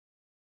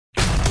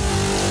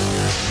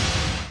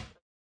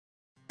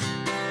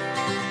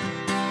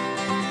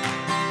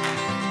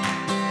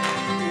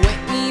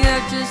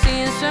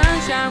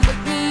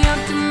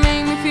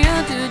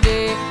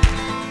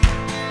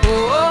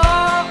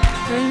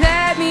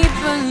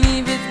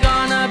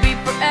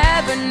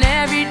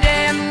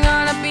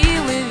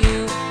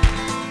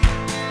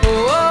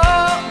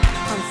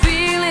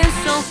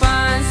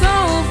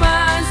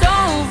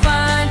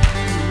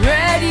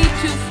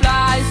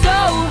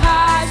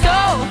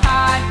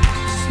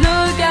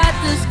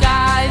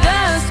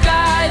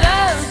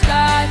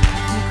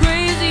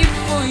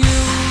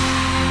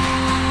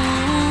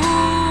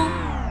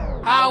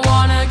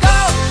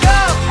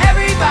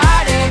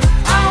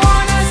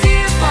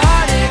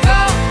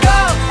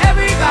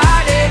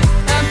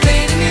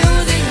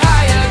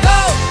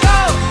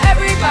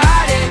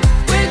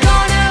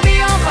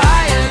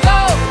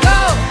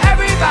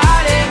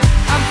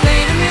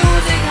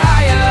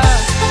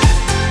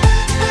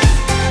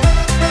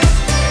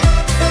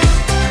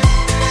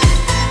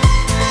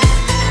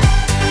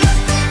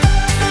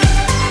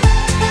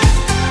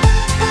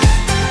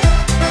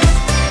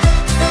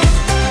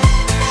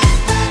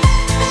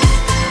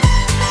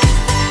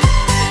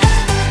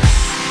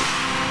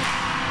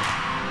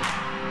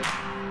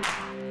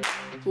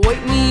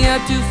Wake me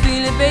up to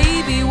feel it,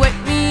 baby. Wake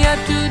me up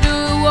to do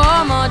it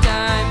one more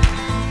time.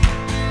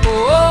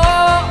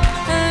 Oh,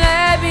 and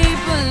let me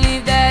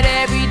believe that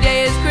every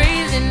day is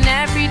crazy and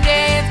every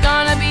day it's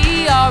gonna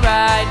be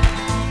alright.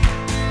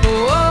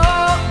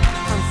 Oh,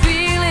 I'm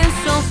feeling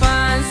so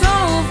fine, so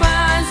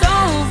fine, so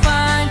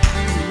fine.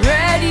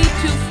 Ready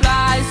to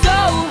fly so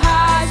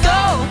high, so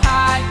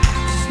high.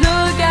 Just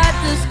look at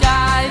the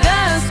sky,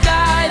 the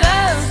sky, the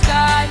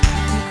sky.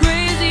 I'm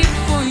crazy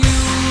for you.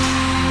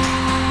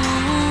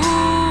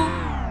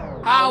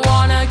 I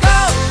wanna go,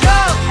 go,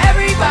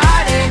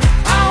 everybody.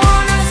 I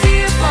wanna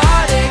see a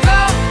party.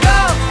 Go, go,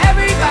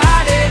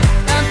 everybody.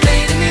 Now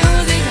play the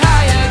music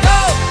higher. Go,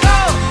 go,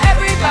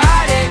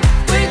 everybody.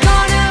 We're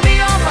gonna be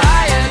on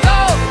fire. Go,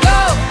 go,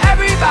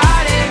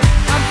 everybody.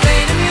 Now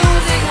play the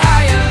music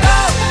higher. Go,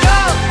 go,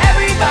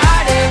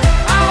 everybody.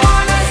 I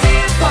wanna see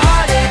a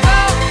party. Go,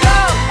 go,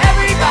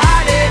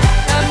 everybody.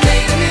 Now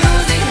play the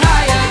music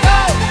higher. Go,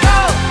 go,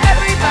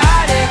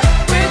 everybody.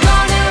 We're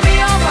gonna be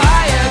on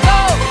fire. Go,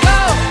 go,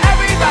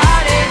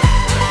 everybody.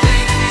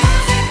 Play the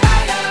music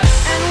higher.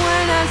 And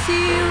when I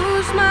see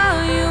you smile,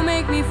 you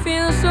make me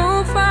feel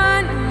so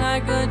fine,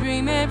 like a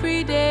dream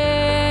every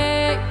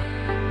day.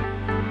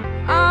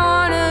 I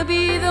wanna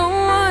be the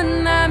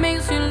one that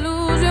makes you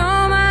lose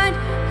your mind,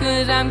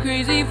 'cause I'm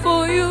crazy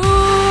for you.